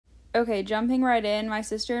Okay, jumping right in, my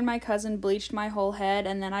sister and my cousin bleached my whole head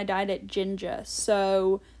and then I dyed it ginger,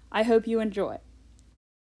 so I hope you enjoy.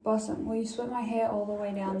 Blossom, will you split my hair all the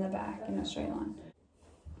way down the back in a straight line?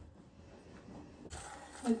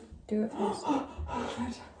 Do it first. I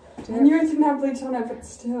knew it didn't have bleach on it, but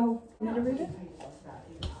still. You want me to read it?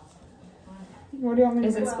 What do you want me to read?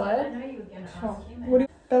 Is it split? Oh.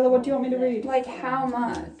 Bella, what do you want me to read? Like how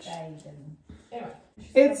much?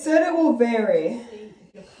 It said it will vary.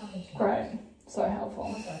 Right, so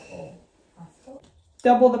helpful.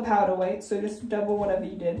 Double the powder weight, so just double whatever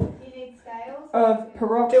you did. Do you need scales? Of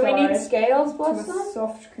peroxide. Do we need scales, to Blossom? a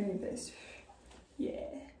soft creamy base. Yeah.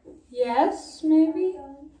 Yes, maybe?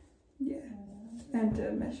 Yeah. And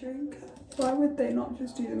a measuring cup. Why would they not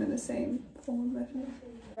just do them in the same form of measurement?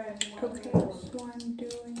 Okay, so I'm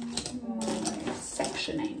doing my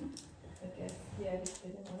sectioning.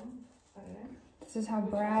 This is how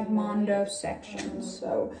Brad Mondo sections,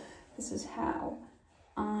 so this is how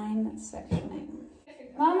I'm sectioning.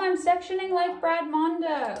 Mom, I'm sectioning like Brad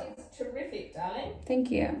Mondo. It's terrific, darling.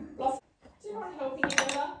 Thank you. Do you want helping you,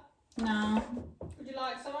 Bella? No. Would you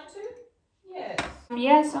like someone to? Yes.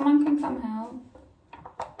 Yeah, someone can come help.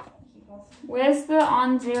 Where's the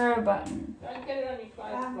on zero button? Don't get it on your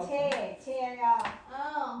clothes. T-A-R.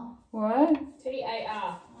 Oh. What?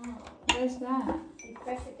 T-A-R. Where's that? You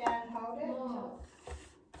press it down and hold it. Oh.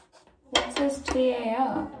 What says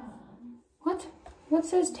TAR? What? What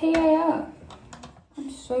says TAR? I'm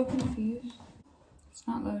so confused. It's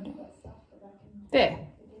not loading. There.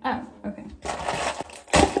 Oh, okay. Were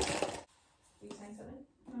you saying something?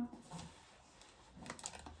 No.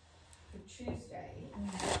 For Tuesday,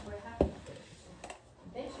 we're having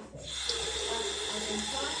then she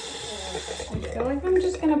said, I feel like I'm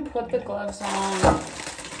just gonna put the gloves on now.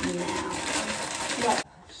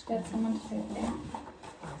 Just get someone to take it down.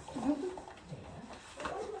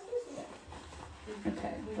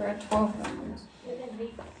 Okay, we're at 12 grams.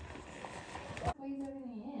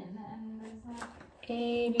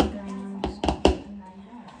 80 grams.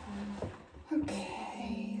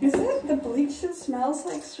 Okay. Is it the bleach that smells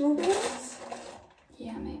like strawberries?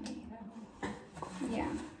 Yeah, maybe. Yeah.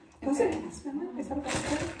 Does Okay. it smell like? Is that a bad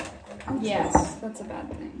thing? Yes, that's a bad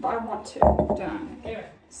thing. But I want to. Don't. anyway.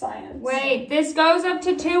 Science. Wait, this goes up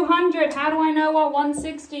to 200. How do I know what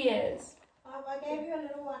 160 is? I gave you a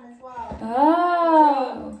little one as well.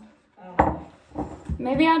 Oh. Oh.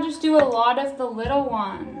 Maybe I'll just do a lot of the little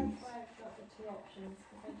ones. That's why I've got the two options,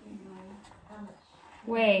 because I didn't know how much.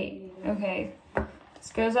 Wait, okay.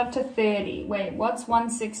 This goes up to 30. Wait, what's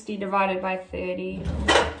 160 divided by 30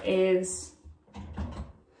 is...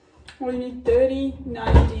 Well, you need 30,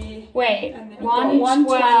 90. Wait, And then you've got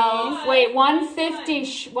 112. Wait,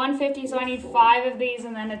 150. 150, so I need 5 of these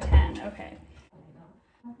and then a 10. Okay.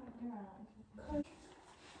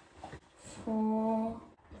 4,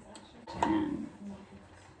 10.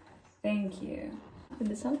 Thank you. With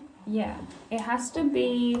this one? Yeah, it has to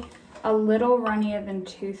be a little runnier than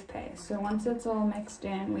toothpaste. So once it's all mixed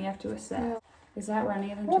in, we have to assess. Yeah. Is that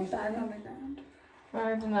runnier than What toothpaste? bag on the ground? I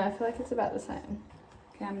don't even know. I feel like it's about the same.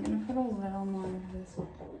 Okay, I'm gonna put a little more of this.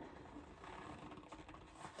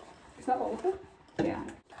 Is that all of it? Yeah.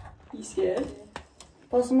 You scared?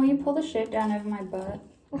 Blossom, will you pull the shit down over my butt?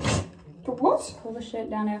 The what? Pull the shit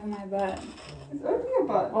down over my butt. It's over your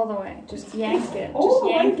butt. All the way. Just yank it. All Just the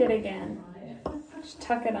way? yank it again. Just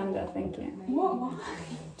tuck it under, thank you. What?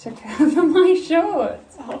 To cover my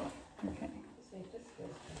shorts. Oh. Okay.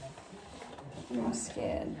 I'm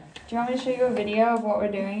scared. Do you want me to show you a video of what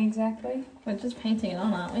we're doing exactly? We're just painting it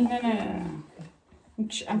on, aren't we? No.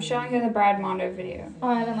 I'm showing you the Brad Mondo video. Oh,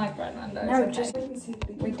 I don't like Brad Mondo. No, It's okay.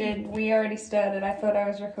 just... We already started. I thought I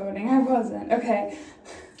was recording. I wasn't. Okay.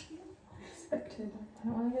 I don't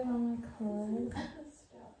want to get on my clothes.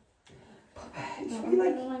 Should we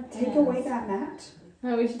like take away that mat?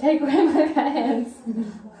 No, we should take away my pants.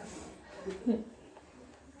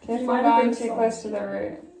 Careful might have going been too soft. close to the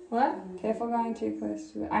root. What? Careful going too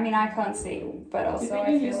close to the... I mean, I can't see, but also think I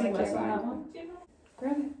you're feel using like less you're on that going... one?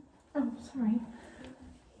 Grab it. Oh, sorry.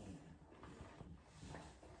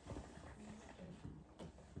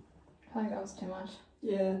 I think that was too much.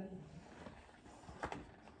 Yeah.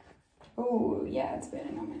 Oh, yeah, it's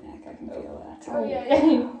burning on my neck. I can feel that. Oh,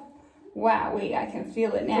 yeah. Wowie, I can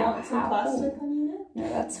feel it Do you now. want some How- plastic on your neck? No,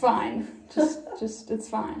 that's fine. Just, it's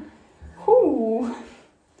fine. Whoo!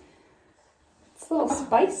 It's a little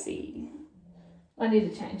spicy. I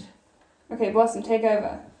need to change. Okay, Blossom, take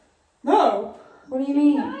over. No! What do you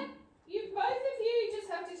mean? You both of you just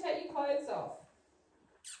have to take your clothes off.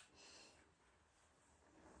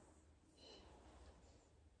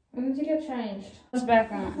 We need to get changed. It's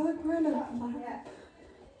back I on. feel like we're in a lab. Yeah.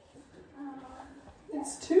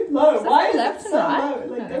 It's too low. Is that Why is left it and so right?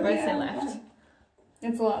 low? No, they both say left.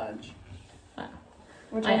 It's large. Oh.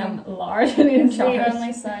 Which I am large and in It's charge. the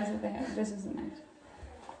only size that they have. This isn't it.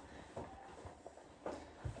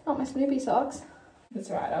 Not my Snoopy socks. That's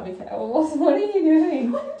right, I'll be careful. What are you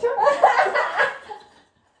doing?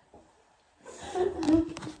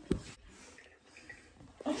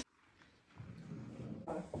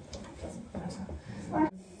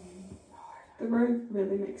 The robe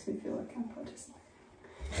really makes me feel like I'm participating.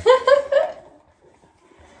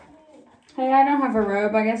 Hey, I don't have a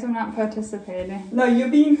robe. I guess I'm not participating. No, you're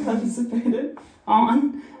being participated.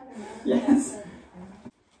 On. Yes.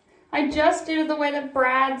 I just did it the way that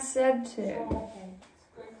Brad said to.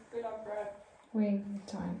 Good on Brad. We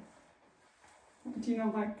time. Do you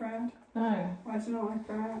not like Brad? No, Why do you not like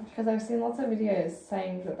Brad? because I've seen lots of videos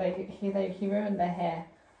saying that he ruined their hair.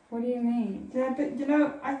 What do you mean? Yeah, but you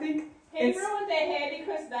know, I think He It's- ruined their hair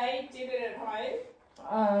because they did it at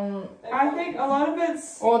home. I think a lot of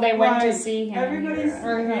it's Or they went to like, see him. and he everybody's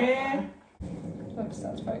ruined it. hair. Oops,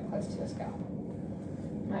 that's very close to your scalp.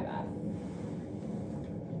 My bad.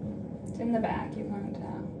 It's in the back. You can't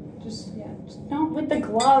tell. Just not with the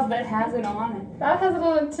glove that has it on it. That has it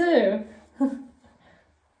on it too.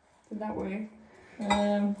 Did that work?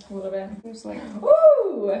 A little bit. Just like.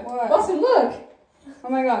 Ooh! What? Boston, look! Oh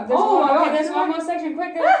my god. There's Oh one. my Okay, God, there's should one I- more section.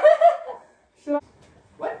 Quick.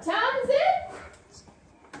 What time is it?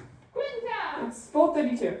 Quitting time. It's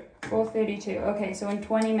 4:32. 4:32. Okay, so in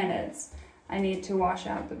 20 minutes, I need to wash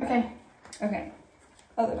out the back. Okay. Okay.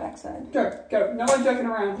 Other backside. Go. No one joking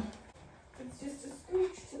around. It's just a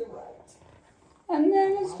scooch to the right. And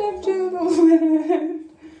then a step to the left.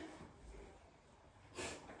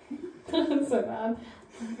 That's so bad.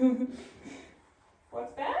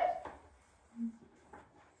 What's that?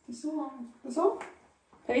 This all?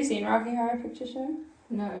 Have you seen Rocky Horror Picture Show?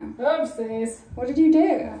 No. Oopsies. What did you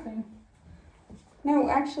do? Nothing. No,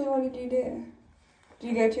 actually, what did you do? Did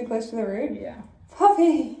you go too close to the root? Yeah.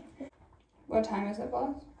 Puppy! What time is it,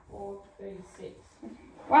 boss? 4:36.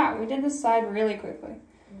 Wow, we did this side really quickly.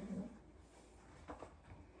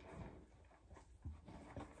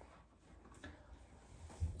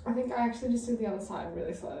 I think I actually just did the other side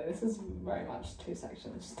really slowly. This is very much two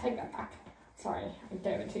sections. Just take that back. Sorry, I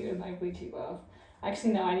gave it to you in my bleachy glove.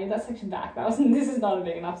 Actually, no, I need that section back. This is not a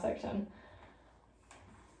big enough section.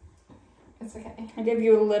 It's okay. I gave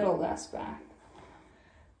you a little less back.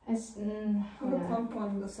 It's, Put a yeah. pump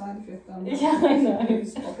on the side of your thumb. Yeah, I know.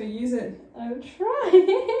 Use it. I'm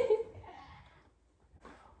trying.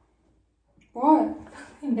 What?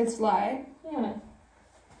 It's light. Yeah.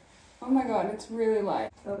 Oh my god, it's really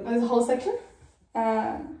light. Oh, there's a whole section?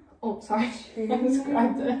 Oh, sorry. I just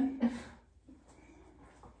grabbed it.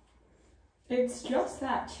 It's just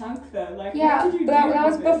that chunk though. Like, Yeah, what did you but do that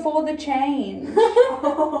was with it? before the change.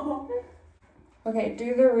 Okay,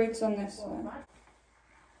 do the roots on this one.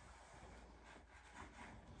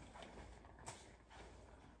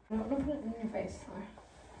 I'm not gonna put it in your face, sorry.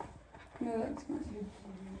 No, that's fine.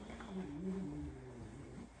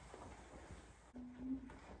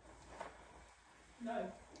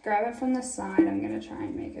 No. Grab it from the side. I'm gonna try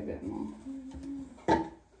and make a bit more.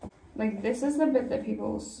 Like, this is the bit that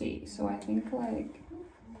people will see, so I think, like,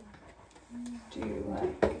 do,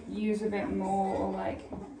 like, use a bit more, or, like,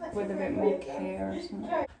 with a bit more care or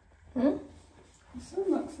something. It still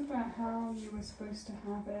looks about how you were supposed to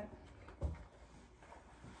have it.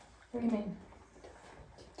 What do you mean?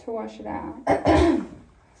 To wash it out.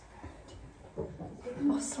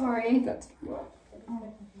 Oh, sorry. That's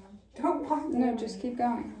Don't pop. No, just keep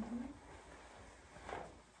going.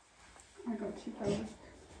 I got you covered.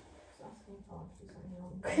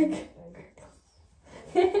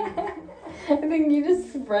 I think you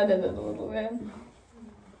just spreaded it a little bit.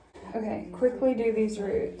 Okay, quickly do these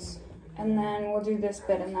roots, and then we'll do this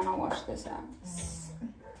bit, and then I'll wash this out.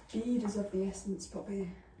 Speed is of the essence, Poppy.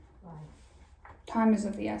 Time is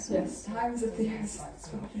of the essence. Time is of the essence,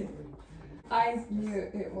 Poppy. I knew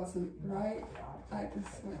it wasn't right. I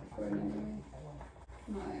just went for it anyway.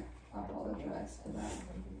 And I apologise for that.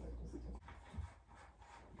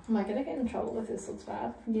 Am I gonna get in trouble if this looks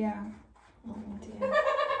bad? Yeah. Oh dear.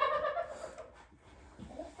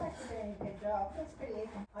 Looks like you're doing a good job. Looks pretty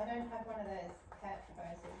even. I don't have one of those cat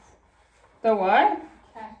hoses. The what?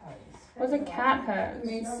 Cat hose. What's a cat It hose?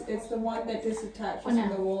 means it's the one that disattaches Oh, no. from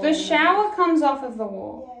the wall. The shower comes off of the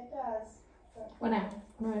wall. Yeah, it does. What now?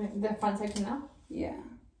 The front section now? Yeah.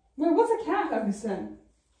 Wait, what's a cat hose then?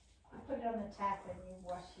 I put it on the tap and you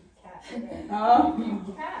wash your cat with it.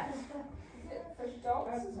 Oh. Cat. Is it for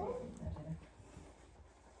dogs as well?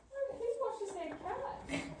 Who washes their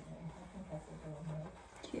cat?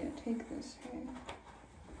 Here, take this here.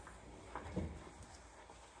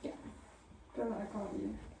 I got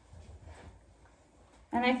you.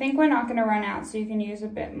 And I think we're not going to run out, so you can use a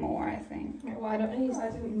bit more, I think. Well, I don't use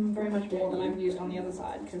very much more than I've used on the other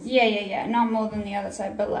side. Cause Yeah. Not more than the other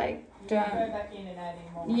side, but like, don't. Go back in and add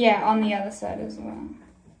in more. Yeah, on the other side as well.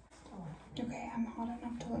 Okay, I'm hot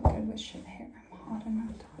enough to look good with shit hair. I'm hot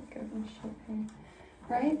enough to look good with shit hair.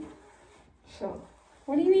 Right? sure.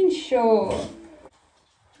 What do you mean, sure?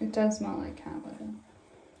 It does smell like cat litter.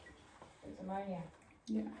 It's ammonia.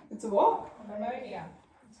 Yeah. It's a what? Ammonia.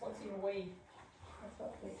 It's what's in weed. That's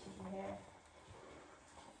what bleaches your hair.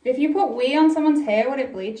 If you put wee on someone's hair, would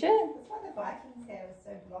it bleach it? That's why the Vikings' hair was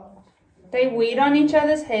so blonde. They weed on each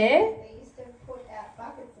other's hair? They used to put out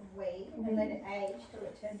buckets of weed and let it age till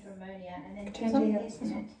it turned to ammonia and then Turned put to it yes.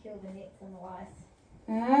 in it to kill the nits and the lice.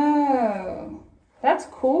 Oh. That's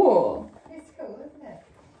cool. It's cool, isn't it?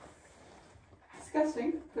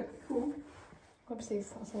 Disgusting, but cool. Oopsies,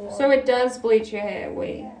 that's a lot. So it does bleach your hair,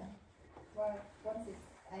 wee. Yeah. Well, once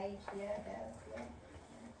it's aged, yeah, it does, yeah.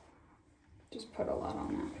 Just put a lot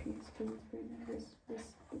on that piece. This.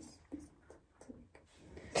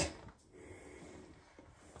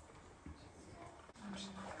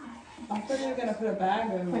 I thought you were going to put a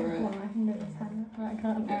bag over Wait, it. hold on, I can do this time. I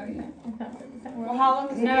can't. Oh, yeah. I can't do this time. Well, how long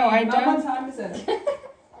is it? No, I What don't. time is it?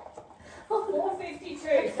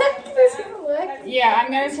 4:52. It's gonna work. Yeah,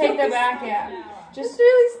 I'm gonna take the back out. Just Just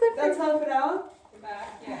really slippery. That's half an hour? the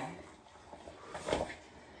back, yeah.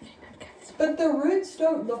 But the roots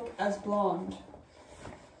don't look as blonde.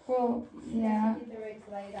 Well, yeah. Did the roots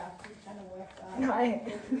later, you kind of worked out. No,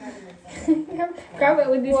 grab it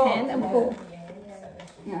with this Well, hand and pull.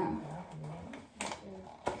 Yeah.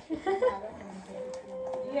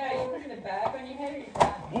 Yeah, you put in a bag on your head or you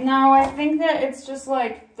done? No, I think that it's just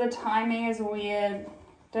like the timing is weird.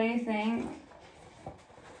 Don't you think?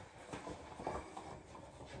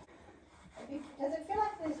 Does it feel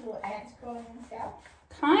like there's little ants crawling in the scalp?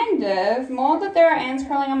 Kind of. More that there are ants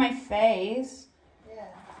crawling on my face. Yeah,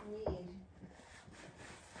 weird.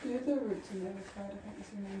 Do the roots on the other side, I think is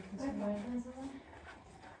the main concern.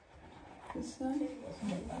 This side?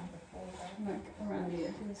 Like around the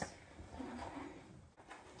edges.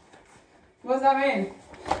 What does that mean?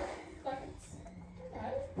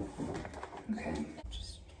 Okay.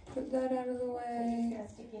 Just put that out of the So you're way. just gonna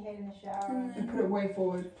stick your head in the shower And and And then put it way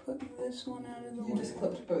forward. put this one out of the You way. just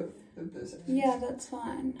clipped both of those sections. Yeah, that's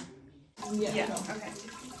fine. Yeah. Okay.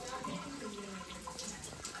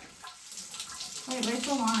 Wait, where's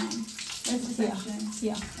the line? Where's the section?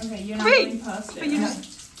 Yeah. Okay, you're not Wait, getting past it. but you right?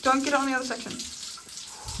 just don't get on the other section.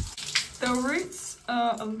 The roots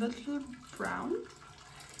are a little brown.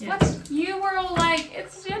 What? You were all like,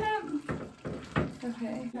 it's gonna.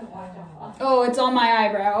 Okay. Oh, it's on my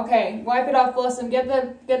eyebrow. Okay, wipe it off, Blossom. Get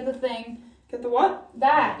the thing. Get the what?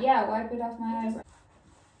 That. Yeah, wipe it off my eyebrow.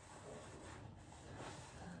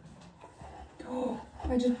 Oh,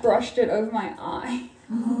 I just brushed it over my eye.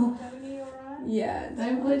 Yeah.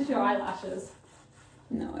 Don't bleach your eyelashes.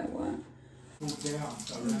 No, I won't.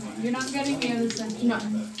 You're not getting the other section. No,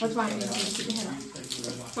 that's why I need to keep your head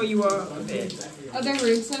up. Well, you were a bit. Are the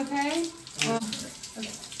roots okay?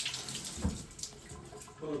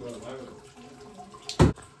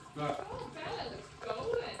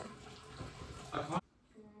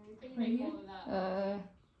 Right here?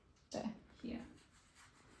 There. Here.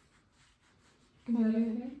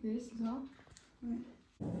 This as well.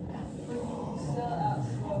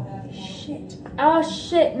 Shit. Oh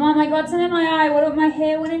shit, Mom, I got some in my eye. What if my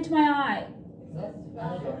hair went into my eye?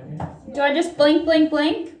 Do I just blink, blink,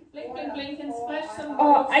 blink? Blink, blink, blink and splash some.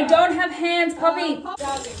 Oh, I don't have hands, puppy.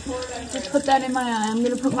 Just put that in my eye. I'm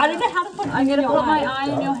gonna put. I don't know how to put. I'm gonna put my eye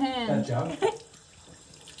in your hand.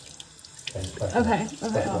 Okay.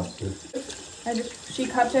 Okay. She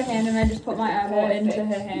cupped her hand and I just put my eyeball into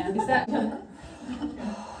her hand. Is that?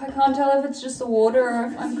 I can't tell if it's just the water or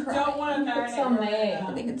if I'm crying. Don't want to It's on there.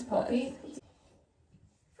 I think it's puppy. I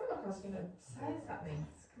feel like I was going to say something.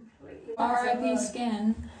 It's completely. R.I.P.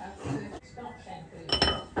 skin. It's not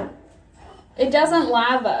shampoo. It doesn't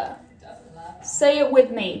lather. It doesn't last. Say it with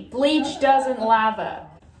me. Bleach doesn't lather.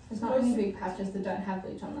 There's not many big patches that don't have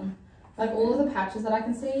bleach on them. Like all of the patches that I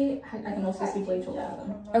can see, I can also see bleach all over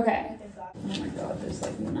them. Okay. Oh my god, there's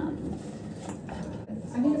like none.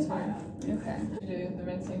 I think it's fine. Okay. To do the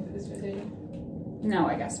rinsing for this video No,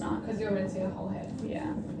 I guess not. because you're rinsing the whole head.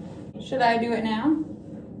 Yeah. Should I do it now?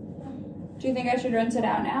 Do you think I should rinse it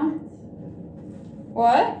out now?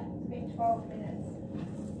 What? It's been 12 minutes.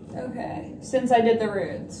 Okay. Since I did the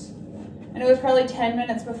roots. And it was probably 10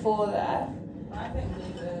 minutes before that. I think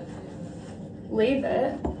leave it. Leave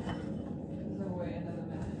it. There's a way another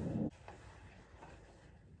minute.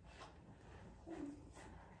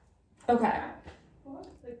 Okay.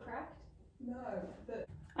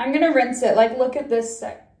 I'm gonna rinse it. Like, look at this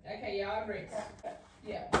sec. Okay, yeah, I'll rinse.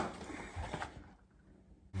 Yeah.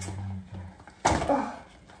 Oh.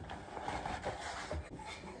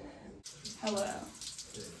 Hello.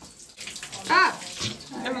 Ah!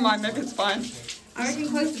 Never mind, maybe it's fine. I can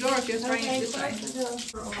close the door if you're throwing it this way. I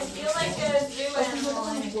feel like a zoo animal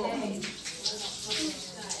in a cage.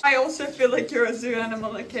 I also feel like you're a zoo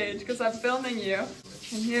animal in a cage because I'm filming you.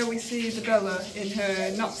 And here we see the Bella in her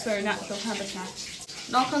not so natural habitat.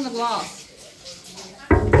 Knock on the glass.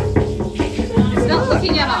 It's not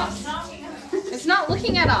looking at us. It's not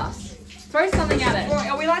looking at us. Throw something at it.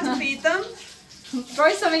 Are we allowed to feed them?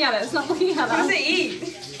 Throw something at it. It's not looking at us. What does it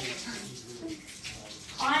eat?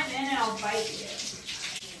 Climb in and I'll bite you.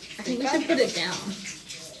 I think we should put it down.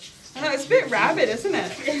 I know, it's a bit rabid, isn't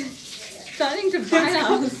it? Starting to bite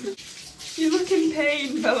us. You look in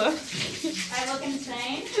pain, Bella. I look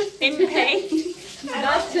insane. In pain?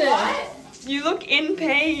 That's it. What? You look in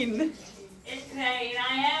pain. In pain.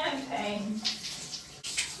 I am in pain.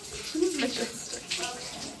 Majestic.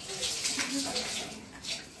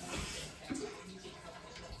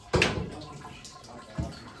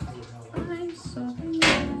 I'm so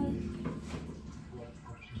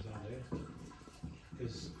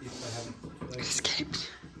Escaped.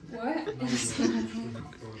 What?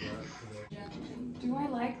 Do I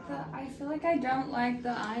like the? I feel like I don't like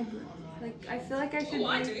the eyebrow. Like, I feel like I should. Oh,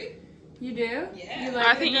 I do. You do? Yeah. You like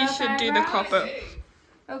I think you should do the eyebrow? copper.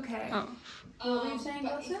 Okay. Oh. What were you saying,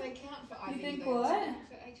 Wilson? You think what?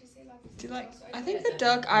 Do you like? I think the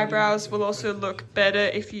dark eyebrows will also look better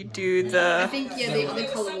if you do the. I think, yeah, the other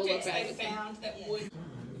colour will look better.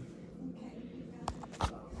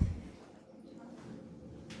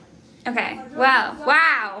 Okay. Wow.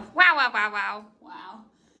 Wow. Wow. Wow. Wow. Wow. Wow.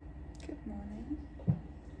 Good morning.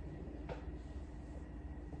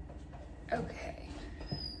 Okay.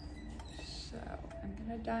 So I'm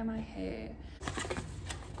gonna dye my hair.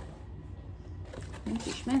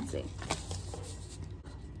 Fancy schmancy.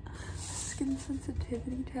 Skin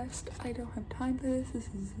sensitivity test. I don't have time for this. This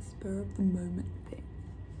is a spur of the moment thing.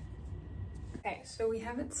 Okay, so we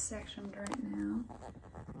have it sectioned right now.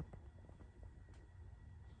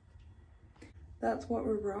 That's what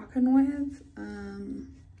we're rocking with.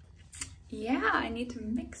 Yeah, I need to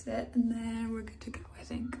mix it and then we're good to go, I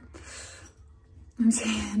think. I'm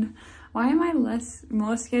scared. Why am I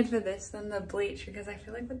more scared for this than the bleach? Because I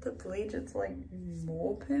feel like with the bleach, it's like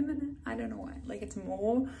more permanent. I don't know why. Like, it's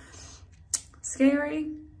more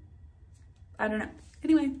scary. I don't know.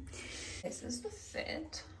 Anyway, this is the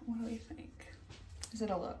fit. What do we think? Is it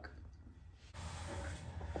a look?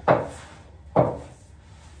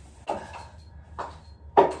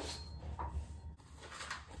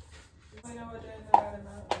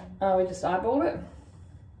 Oh, we just eyeballed it?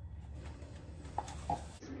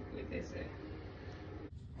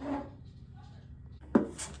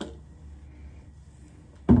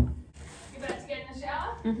 You about to get in the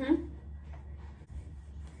shower? Mm-hmm.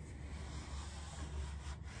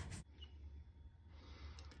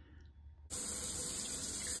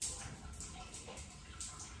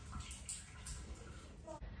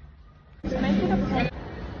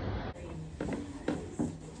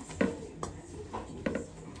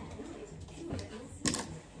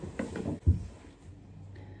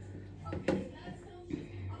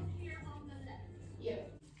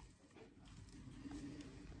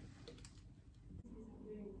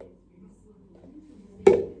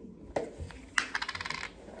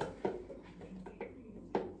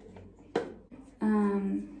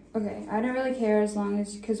 Okay, I don't really care as long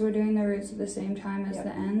as, because we're doing the roots at the same time as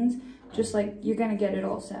the ends. Just like, you're gonna get it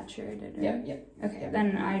all saturated, right? Yep, yep. Okay, Yep.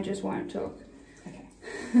 then I just won't talk. Okay.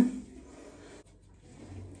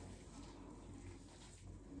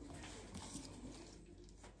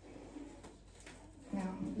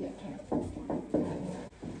 Now, yeah,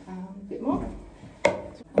 a bit more.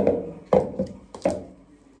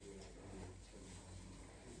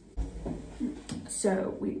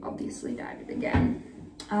 So we obviously dyed it again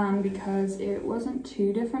because it wasn't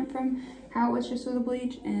too different from how it was just with the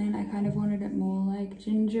bleach, and I kind of wanted it more like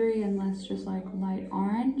gingery and less just like light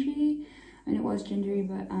orangey. And it was gingery,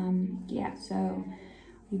 but yeah, so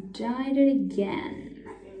we dyed it again.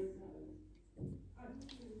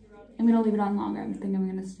 I'm gonna leave it on longer. I think I'm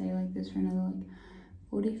gonna stay like this for another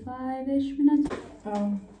like 45-ish minutes.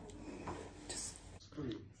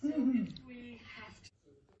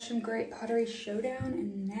 Some great pottery showdown,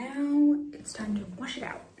 and now it's time to wash it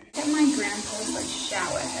out. Look at my grandpa's like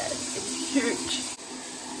shower head. It's huge.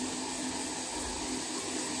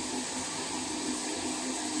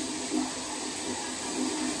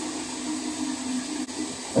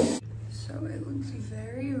 So it looks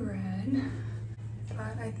very red. I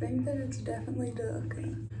but I think that it's definitely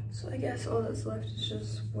darker. So I guess all that's left is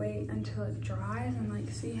just wait until it dries and like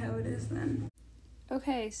see how it is then.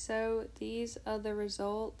 Okay, so these are the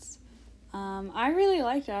results. I really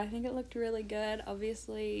liked it. I think it looked really good.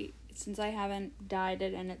 Obviously, since I haven't dyed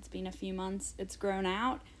it and it's been a few months, it's grown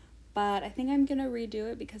out. But I think I'm gonna redo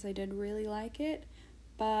it because I did really like it.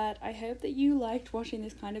 But I hope that you liked watching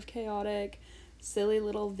this kind of chaotic, silly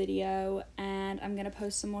little video, and I'm gonna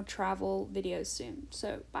post some more travel videos soon.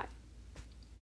 So, bye.